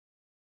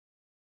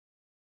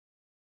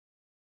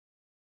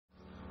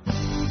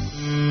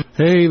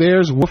Hey,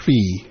 there's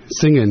Woofy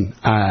singing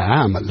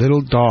I'm a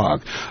Little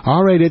Dog.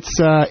 All right, it's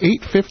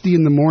 8:50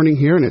 in the morning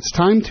here, and it's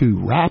time to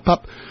wrap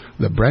up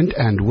the Brent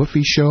and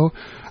Woofy show.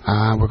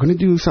 We're going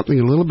to do something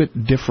a little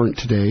bit different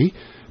today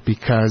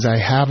because I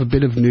have a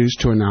bit of news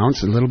to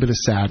announce, a little bit of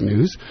sad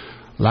news.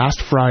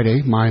 Last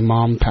Friday, my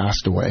mom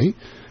passed away,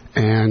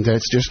 and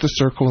it's just a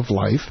circle of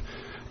life.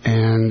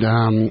 And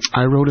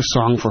I wrote a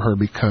song for her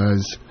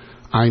because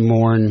I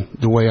mourn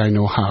the way I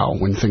know how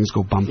when things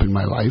go bump in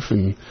my life,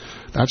 and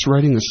that's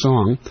writing a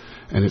song,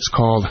 and it's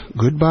called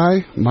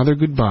Goodbye, Mother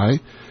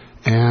Goodbye,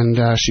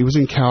 and she was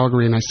in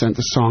Calgary, and I sent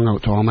the song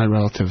out to all my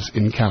relatives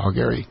in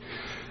Calgary,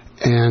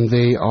 and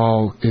they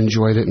all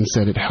enjoyed it and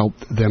said it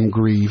helped them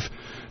grieve.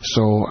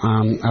 So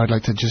I would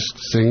like to just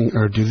sing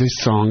or do these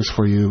songs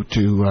for you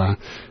to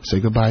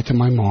say goodbye to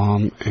my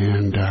mom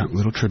and a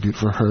little tribute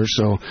for her.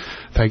 So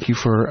thank you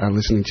for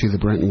listening to the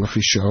Brent and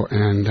Woofy show,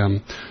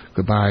 and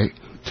goodbye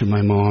to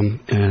my mom,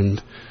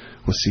 and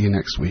we'll see you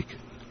next week.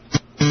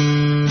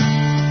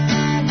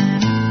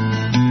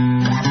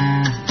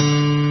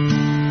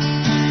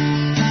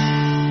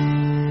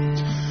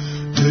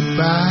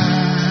 Goodbye,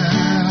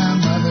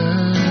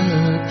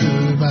 mother,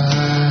 goodbye.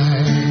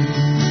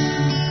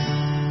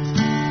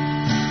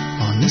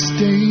 On this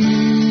day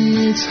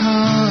it's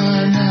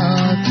hard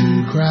not to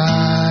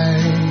cry.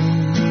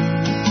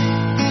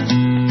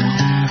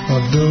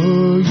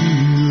 Although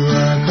you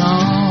are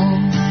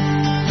gone,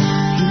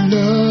 your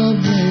love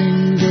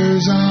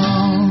lingers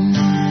on.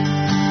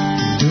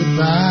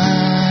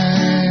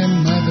 Goodbye,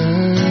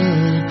 mother,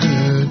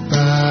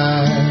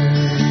 goodbye.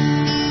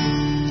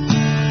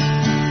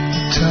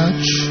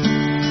 Touch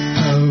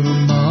of a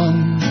mom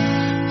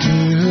to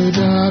her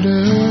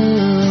daughter,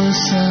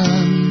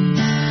 son,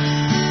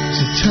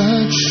 to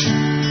touch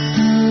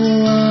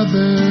no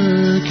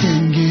other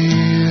can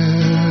give.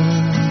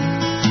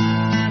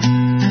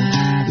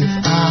 If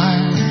I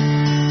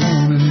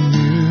only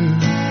knew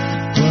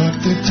what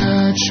the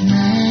touch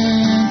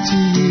meant to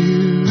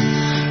you,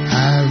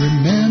 I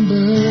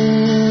remember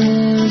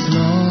as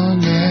long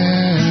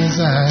as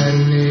I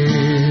live.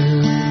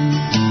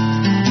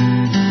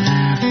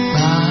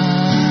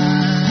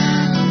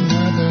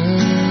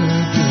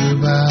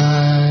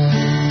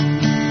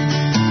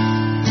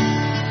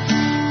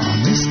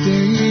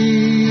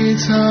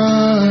 It's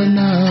hard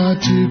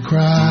not to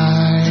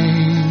cry.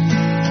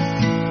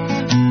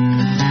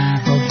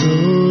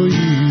 Although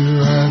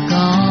you are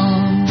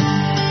gone,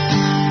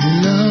 your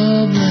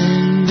love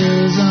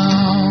lingers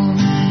on.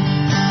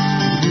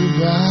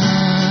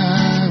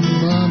 Goodbye,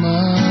 mama,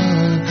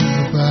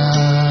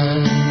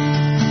 goodbye.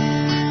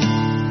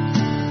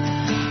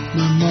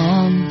 My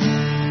mom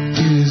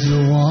is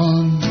the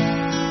one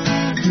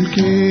who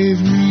gave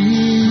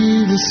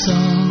me the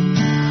song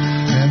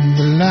and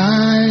the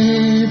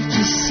life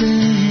to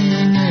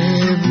sing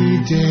every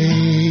day.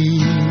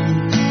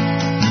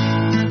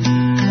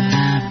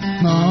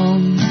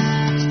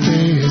 Mom's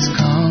day has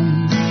come,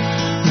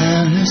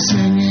 and her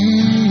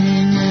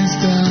singing is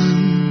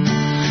done.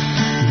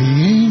 The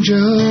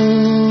angel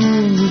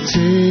will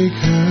take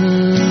her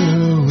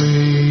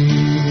away.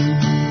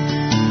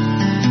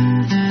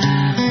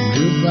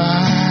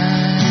 Goodbye,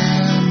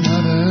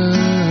 mother,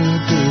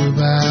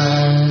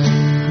 goodbye.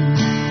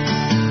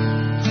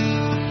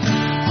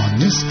 On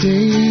this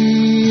day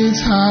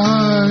it's hard